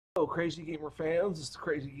Hello, Crazy Gamer fans. It's the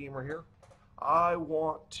Crazy Gamer here. I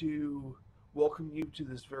want to welcome you to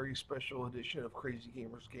this very special edition of Crazy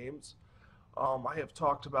Gamers Games. I have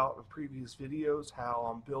talked about in previous videos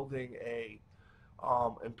how I'm building a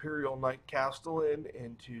Imperial Knight Castellan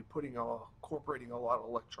into incorporating a lot of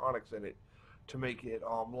electronics in it to make it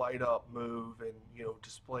light up, move, and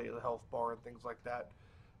display the health bar and things like that.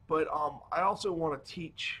 But I also want to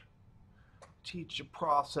teach a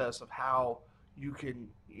process of how you can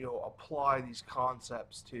apply these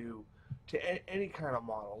concepts to any kind of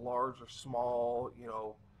model, large or small,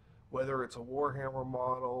 whether it's a Warhammer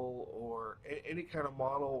model or any kind of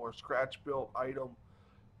model or scratch built item.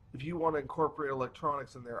 If you want to incorporate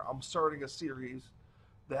electronics in there, I'm starting a series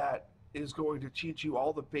that is going to teach you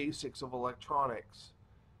all the basics of electronics,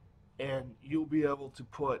 and you'll be able to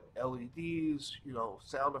put LEDs,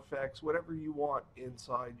 sound effects, whatever you want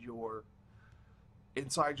inside your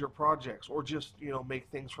projects, or just make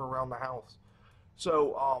things for around the house.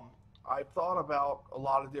 So I've thought about a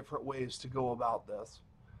lot of different ways to go about this,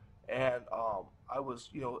 and I was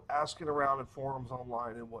asking around in forums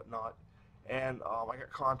online and whatnot, and I got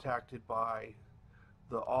contacted by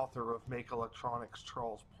the author of Make Electronics,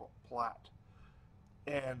 Charles Platt,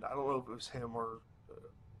 and I don't know if it was him or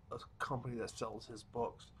a company that sells his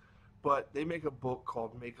books, but they make a book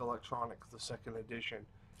called Make Electronics, the second edition,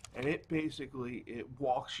 and it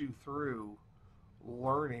walks you through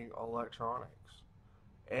learning electronics.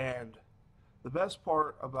 And the best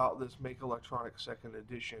part about this Make Electronics second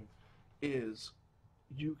edition is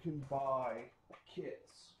you can buy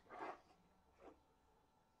kits.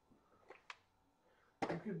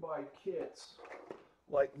 You can buy kits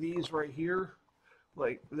like these right here.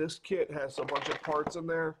 Like this kit has a bunch of parts in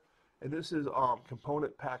there, and this is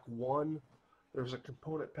component pack 1. There's a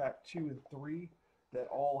component pack 2 and 3 that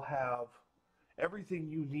all have everything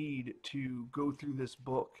you need to go through this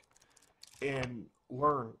book and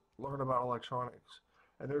learn about electronics.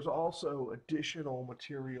 And there's also additional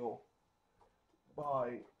material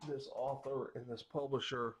by this author and this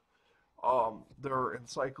publisher. Their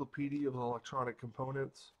encyclopedia of electronic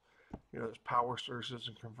components. There's power sources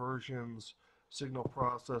and conversions, signal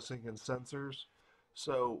processing and sensors.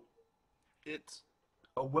 So it's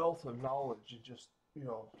a wealth of knowledge in just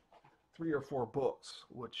 3 or 4 books,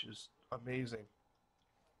 which is amazing.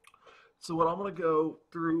 So what I'm going to go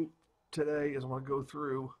through today is I'm going to go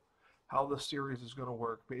through how this series is going to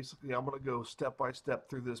work. Basically, I'm going to go step by step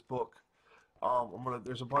through this book.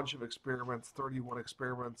 There's a bunch of experiments, 31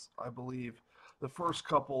 experiments, I believe. The first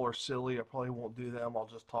couple are silly. I probably won't do them. I'll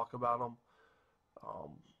just talk about them.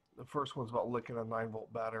 The first one's about licking a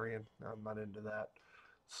 9-volt battery, and I'm not into that.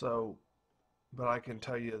 So, but I can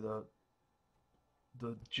tell you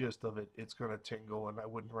the gist of it. It's going to tingle, and I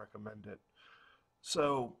wouldn't recommend it.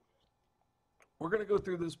 So we're going to go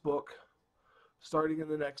through this book starting in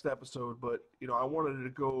the next episode, but I wanted to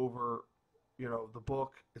go over the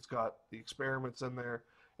book. It's got the experiments in there,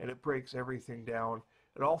 and it breaks everything down.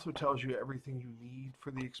 It also tells you everything you need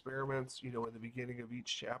for the experiments, in the beginning of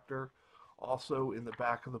each chapter. Also in the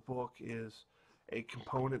back of the book is a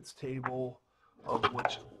components table of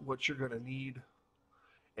what you're going to need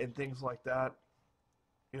and things like that.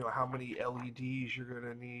 How many LEDs you're going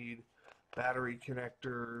to need, battery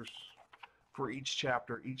connectors for each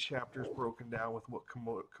chapter. Each chapter is broken down with what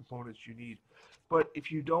components you need. But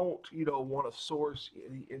if you don't, want to source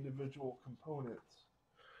the individual components,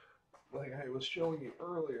 like I was showing you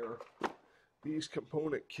earlier, these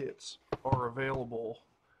component kits are available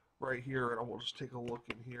right here, and I will just take a look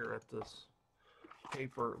in here at this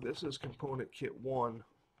paper. This is component kit 1,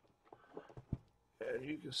 and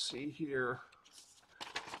you can see here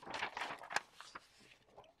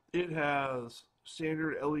it has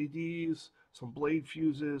standard LEDs, some blade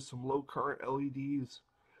fuses, some low current LEDs,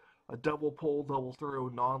 a double pole, double throw,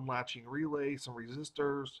 non-latching relay, some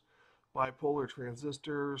resistors, bipolar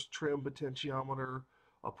transistors, trim potentiometer,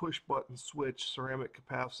 a push button switch, ceramic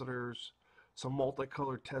capacitors, some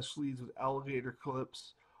multicolored test leads with alligator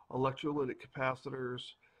clips, electrolytic capacitors,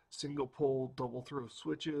 single pole, double throw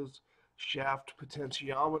switches, shaft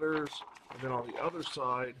potentiometers, and then on the other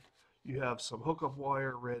side you have some hookup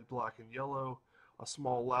wire, red, black, and yellow, a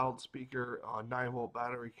small loudspeaker, a 9-volt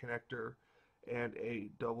battery connector, and a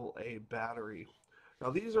AA battery. Now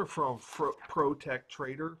these are from ProTech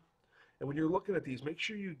Trader, and when you're looking at these, make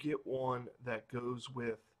sure you get one that goes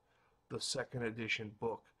with the second edition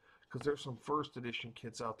book, because there's some first edition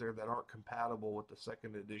kits out there that aren't compatible with the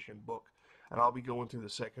second edition book, and I'll be going through the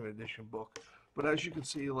second edition book. But as you can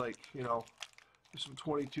see, there's some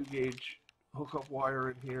 22 gauge hookup wire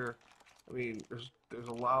in here. I mean, there's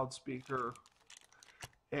a loudspeaker,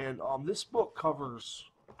 and this book covers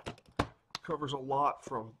covers a lot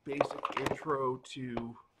from basic intro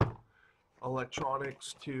to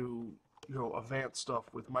electronics to, you know, advanced stuff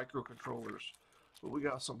with microcontrollers. But we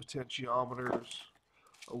got some potentiometers,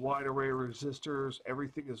 a wide array of resistors,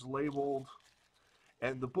 everything is labeled,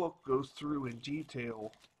 and the book goes through in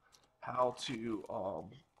detail how to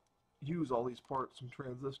use all these parts and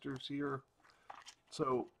transistors here.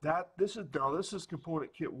 So this is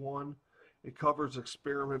component kit 1. It covers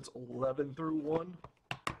experiments 11 through 1.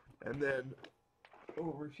 And then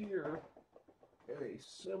over here in a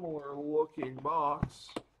similar looking box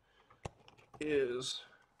is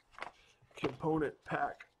component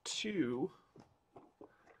pack 2.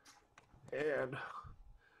 And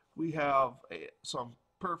we have some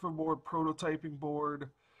perfo board, prototyping board,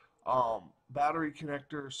 battery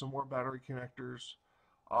connectors, some more battery connectors.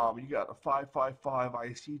 You got a 555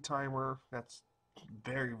 IC timer. That's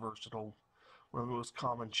very versatile. One of the most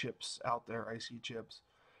common chips out there, IC chips.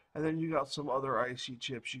 And then you got some other IC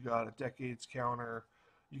chips. You got a decades counter.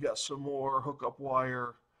 You got some more hookup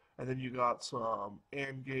wire. And then you got some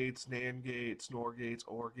AND gates, NAND gates, NOR gates,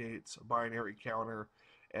 OR gates, a binary counter,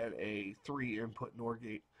 and a 3-input NOR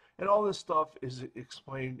gate. And all this stuff is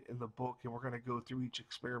explained in the book, and we're going to go through each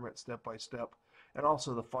experiment step by step, and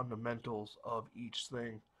also the fundamentals of each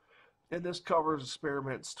thing. And this covers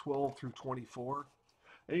experiments 12 through 24.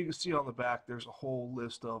 And you can see on the back there's a whole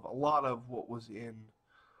list of a lot of what was in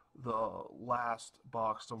the last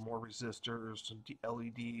box, some more resistors, some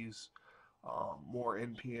LEDs, more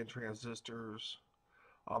NPN transistors.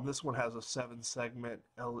 This one has a 7-segment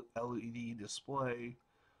LED display.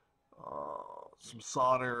 Some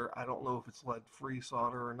solder. I don't know if it's lead-free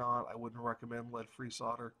solder or not. I wouldn't recommend lead-free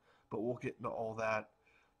solder, but we'll get into all that.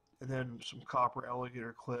 And then some copper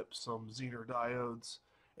alligator clips, some Zener diodes,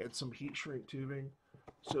 and some heat shrink tubing.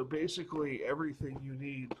 So basically everything you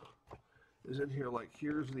need is in here. Like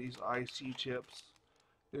here's these IC chips.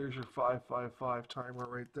 There's your 555 timer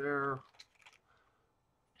right there.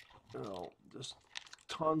 You know, just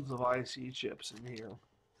tons of IC chips in here.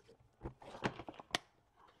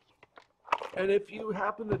 And if you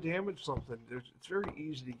happen to damage something, it's very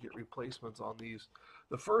easy to get replacements on these.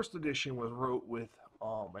 The first edition was wrote with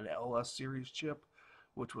an LS series chip,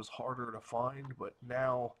 which was harder to find, but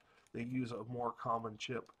now they use a more common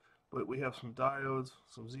chip. But we have some diodes,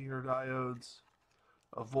 some Zener diodes,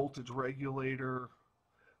 a voltage regulator,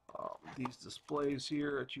 these displays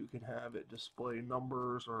here that you can have it display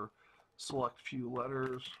numbers or select few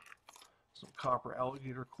letters, some copper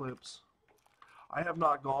alligator clips. I have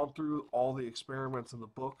not gone through all the experiments in the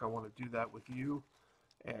book. I want to do that with you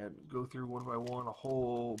and go through one by one, a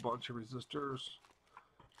whole bunch of resistors,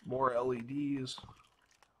 more LEDs.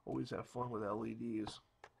 Always have fun with LEDs.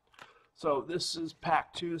 So this is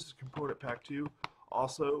pack 2. This is component pack 2,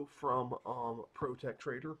 also from ProTech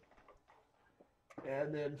Trader.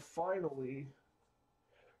 And then finally,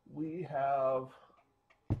 we have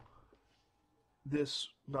this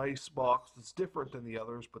nice box that's different than the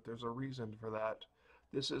others, but there's a reason for that.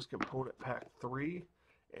 This is component pack 3,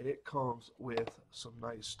 and it comes with some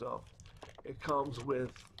nice stuff. It comes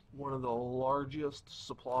with one of the largest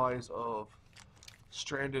supplies of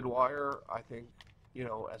stranded wire, I think, you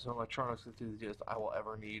know, as an electronics enthusiast, I will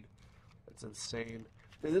ever need. It's insane.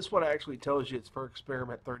 And this one actually tells you it's for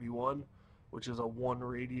experiment 31, which is a 1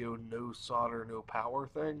 radio, no solder, no power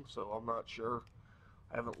thing, so I'm not sure.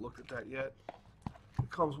 I haven't looked at that yet. It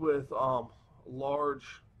comes with large,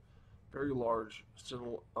 very large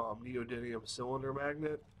neodymium cylinder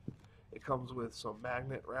magnet. It comes with some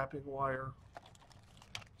magnet wrapping wire,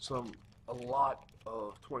 a lot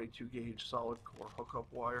of 22 gauge solid core hookup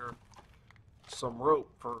wire, some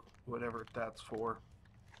rope for whatever that's for.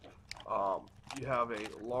 You have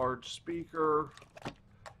a large speaker,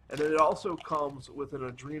 and then it also comes with an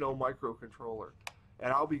Arduino microcontroller.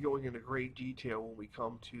 And I'll be going into great detail when we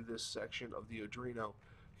come to this section of the Arduino,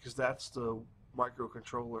 because that's the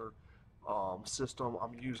microcontroller system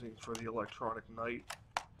I'm using for the electronic night.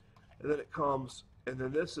 And then it comes, and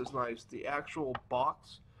then this is nice, the actual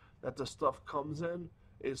box that the stuff comes in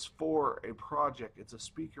is for a project. It's a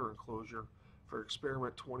speaker enclosure for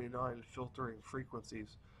experiment 29, filtering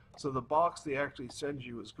frequencies. So the box they actually send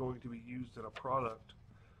you is going to be used in a product.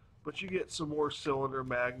 But you get some more cylinder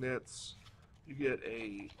magnets. You get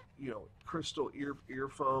a, crystal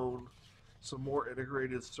earphone, some more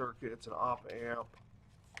integrated circuits, an op amp.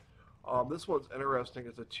 This one's interesting.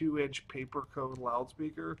 It's a 2-inch paper cone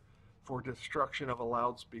loudspeaker for destruction of a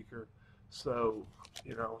loudspeaker. So,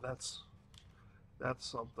 that's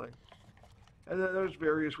something. And then there's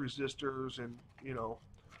various resistors and,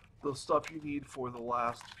 the stuff you need for the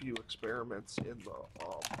last few experiments in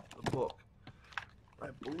the book. I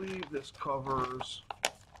believe this covers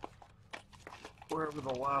wherever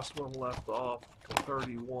the last one left off to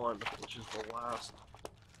 31, which is the last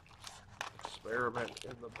experiment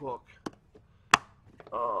in the book.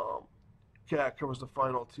 Yeah, it covers the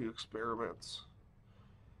final 2 experiments.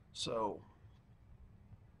 So,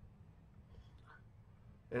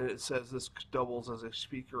 and it says this doubles as a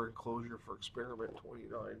speaker enclosure for experiment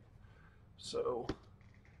 29. So,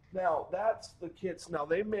 now that's the kits. Now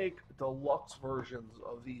they make deluxe versions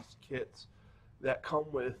of these kits that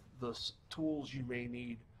come with the tools you may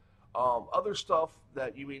need. Other stuff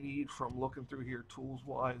that you may need from looking through here tools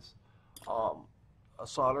wise, a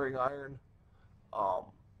soldering iron.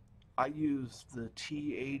 I use the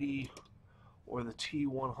T80 or the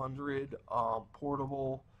T100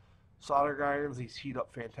 portable soldering irons. These heat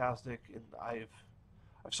up fantastic, and I've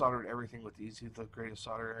soldered everything with these. These are the greatest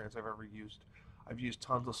soldering irons I've ever used. I've used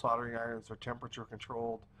tons of soldering irons. They're temperature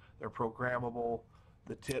controlled. They're programmable.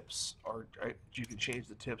 The tips are, you can change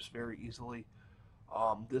the tips very easily.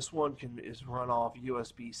 This one is run off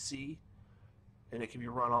USB-C, and it can be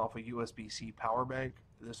run off a USB-C power bank.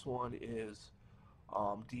 This one is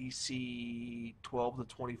DC 12 to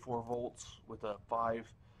 24 volts with a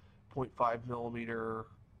 5.5 millimeter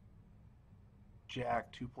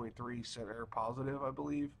jack, 2.3 center positive, I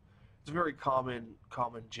believe. It's a very common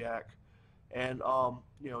jack, and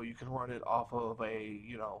you can run it off of a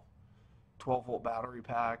 12 volt battery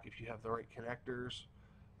pack if you have the right connectors.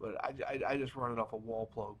 But I just run it off a wall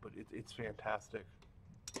plug, but it's fantastic.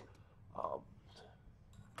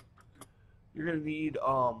 You're going to need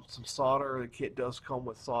some solder. The kit does come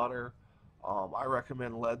with solder. I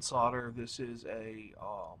recommend lead solder. This is a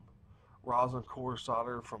rosin core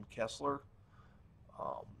solder from Kessler.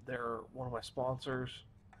 They're one of my sponsors,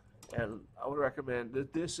 and I would recommend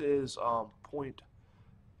that. This is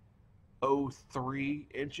 0.03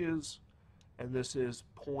 inches, and this is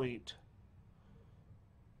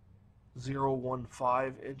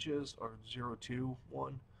 0.015 inches or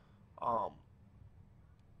 0.021.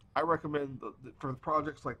 I recommend for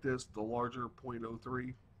projects like this, the larger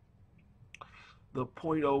 0.03. The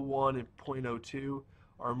 0.01 and 0.02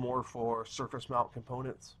 are more for surface mount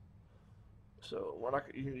components. So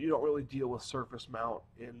you don't really deal with surface mount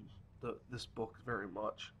in this book very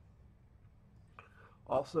much.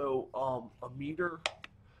 Also, a meter.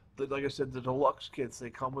 Like I said, the deluxe kits, they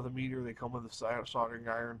come with a meter. They come with a soldering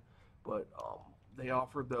iron, but they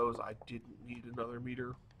offered those. I didn't need another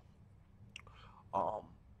meter.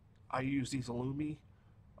 I use these Illumi.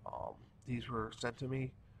 These were sent to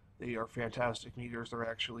me. They are fantastic meters. They're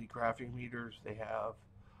actually graphing meters. They have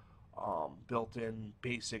built-in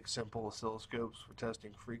basic simple oscilloscopes for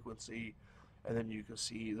testing frequency, and then you can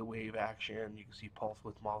see the wave action. You can see pulse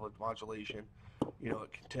width modulation.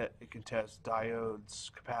 It can test diodes,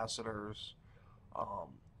 capacitors,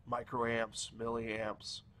 microamps,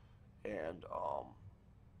 milliamps, and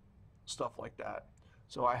stuff like that.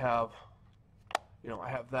 So I have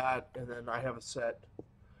that, and then I have a set.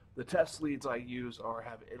 The test leads I use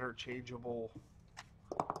have interchangeable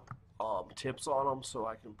tips on them, so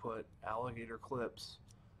I can put alligator clips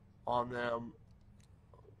on them,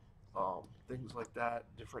 things like that.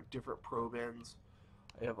 Different probe ends.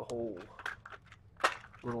 I have a whole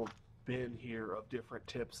little bin here of different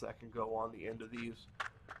tips that can go on the end of these,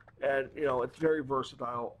 and it's very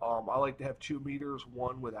versatile. I like to have 2 meters,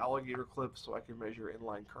 one with alligator clips so I can measure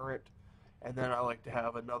inline current, and then I like to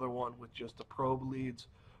have another one with just the probe leads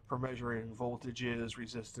for measuring voltages,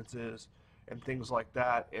 resistances, and things like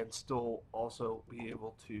that, and still also be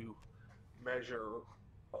able to measure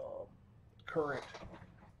current.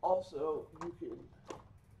 Also, you can,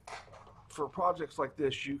 for projects like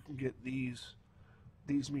this, you can get these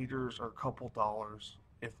meters are a couple dollars,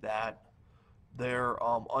 if that. They're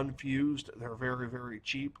unfused. They're very, very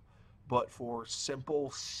cheap, but for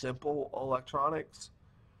simple electronics,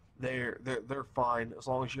 they're fine as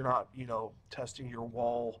long as you're not testing your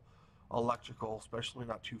wall electrical, especially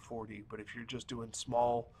not 240. But if you're just doing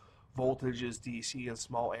small voltages DC and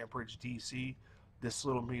small amperage DC, this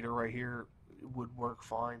little meter right here would work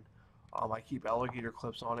fine. I keep alligator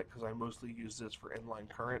clips on it because I mostly use this for inline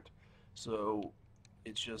current. So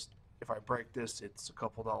it's just, if I break this, it's a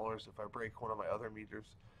couple dollars. If I break one of my other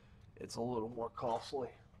meters, it's a little more costly.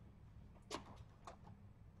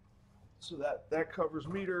 So that covers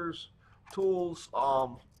meters, tools.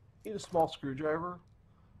 Need a small screwdriver.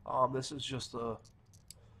 This is just a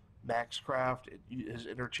Maxcraft. It has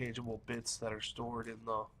interchangeable bits that are stored in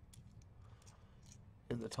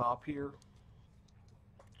the top here.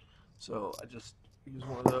 So I just use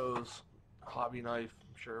one of those. Hobby knife.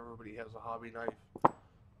 I'm sure everybody has a hobby knife.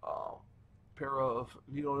 Pair of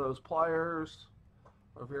needle nose pliers.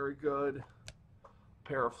 are very good. A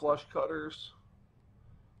pair of flush cutters.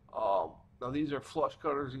 Now these are flush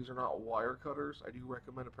cutters. These are not wire cutters. I do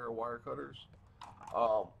recommend a pair of wire cutters.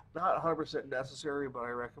 Not 100% necessary, but I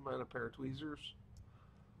recommend a pair of tweezers.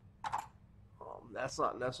 That's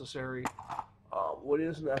not necessary. What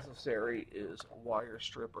is necessary is wire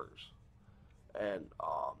strippers. And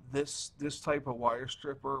this type of wire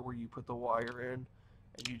stripper where you put the wire in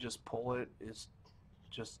and you just pull it is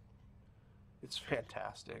just, it's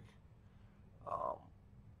fantastic.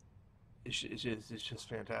 It's just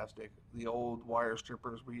fantastic. The old wire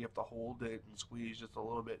strippers where you have to hold it and squeeze just a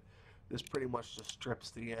little bit, this pretty much just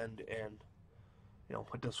strips the end, and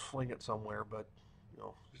it does fling it somewhere, but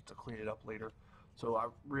just to clean it up later. So I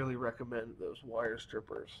really recommend those wire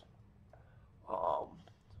strippers.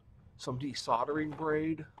 Some desoldering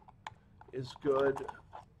braid is good.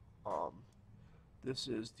 This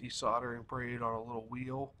is desoldering braid on a little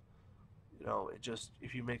wheel. It just,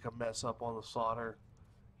 if you make a mess up on the solder,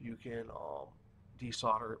 you can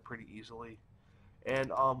desolder it pretty easily.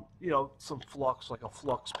 And some flux, like a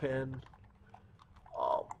flux pen,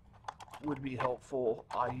 would be helpful.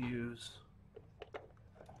 I use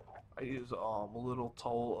a little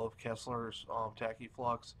toll of Kessler's tacky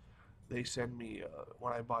flux. They send me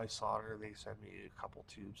when I buy solder, they send me a couple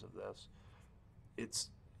tubes of this. It's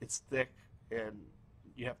thick, and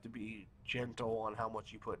you have to be gentle on how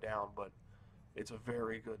much you put down, but it's a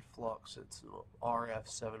very good flux. It's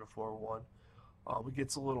RF741. It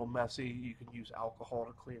gets a little messy. You can use alcohol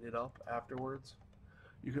to clean it up afterwards.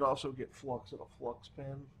 You can also get flux in a flux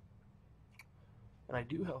pen. And I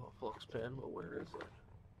do have a flux pen, but where is it?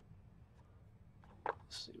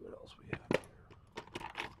 Let's see what else we have here.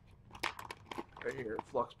 Right here,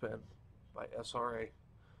 flux pen by SRA.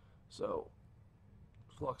 So,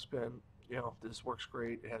 flux pen, this works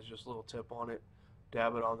great. It has just a little tip on it.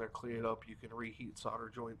 Dab it on there, clean it up. You can reheat solder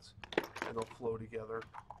joints, and they'll flow together.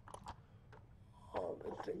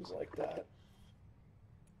 And things like that.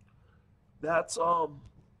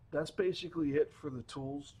 That's basically it for the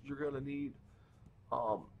tools you're gonna need.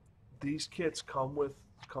 These kits come with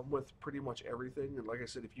pretty much everything, and like I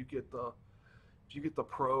said, if you get the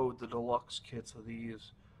Pro, the deluxe kits of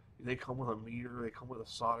these, they come with a meter, they come with a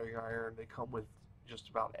soldering iron, they come with just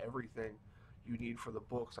about everything you need for the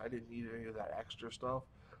books. I didn't need any of that extra stuff,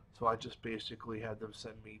 so I just basically had them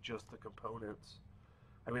send me just the components.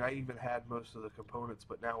 I mean, I even had most of the components,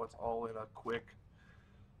 but now it's all in a quick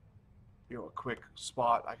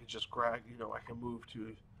spot. I can just grab, I can move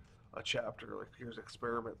to a chapter, like here's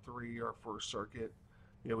experiment 3, our first circuit.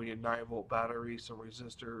 We need a 9-volt battery, some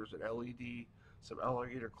resistors, an LED, some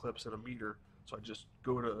alligator clips, and a meter. So I just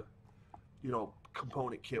go to,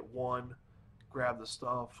 component kit 1, grab the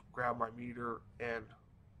stuff, grab my meter, and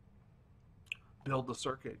build the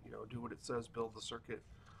circuit. Do what it says, build the circuit.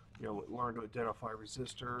 Learn to identify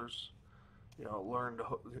resistors. Learn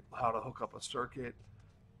how to hook up a circuit,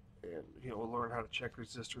 and learn how to check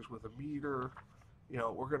resistors with a meter.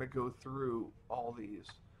 We're going to go through all these.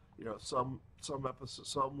 Some episodes,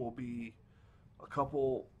 some will be a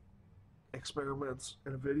couple experiments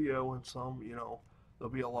in a video, and some,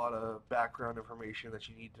 there'll be a lot of background information that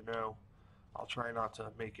you need to know. I'll try not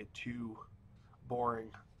to make it too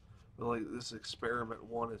boring. Really, this experiment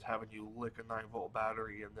 1 is having you lick a 9-volt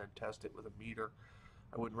battery and then test it with a meter.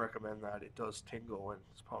 I wouldn't recommend that. It does tingle, and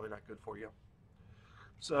it's probably not good for you.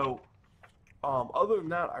 So, other than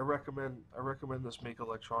that, I recommend this Make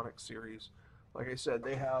Electronics series. Like I said,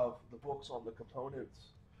 they have the books on the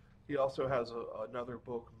components. He also has another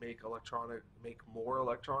book, Make More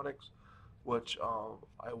Electronics, which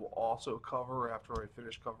I will also cover after I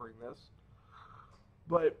finish covering this.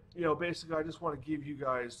 But, basically I just want to give you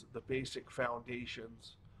guys the basic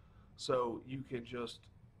foundations so you can just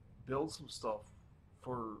build some stuff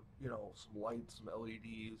for, some lights, some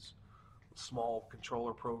LEDs, small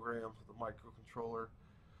controller programs with a microcontroller,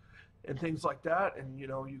 and things like that. And, you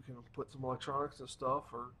can put some electronics and stuff,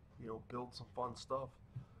 or, build some fun stuff.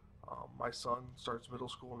 My son starts middle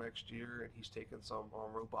school next year, and he's taking some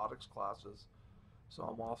robotics classes. So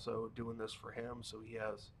I'm also doing this for him, so he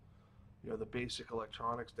has the basic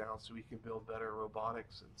electronics down, so we can build better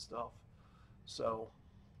robotics and stuff. So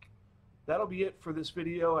that'll be it for this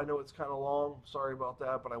video. I know it's kind of long, sorry about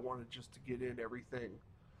that, but I wanted just to get in everything,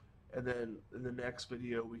 and then in the next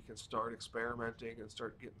video we can start experimenting and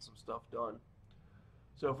start getting some stuff done.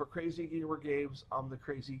 So for Crazy Gamer Games, I'm the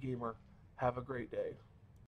Crazy Gamer. Have a great day.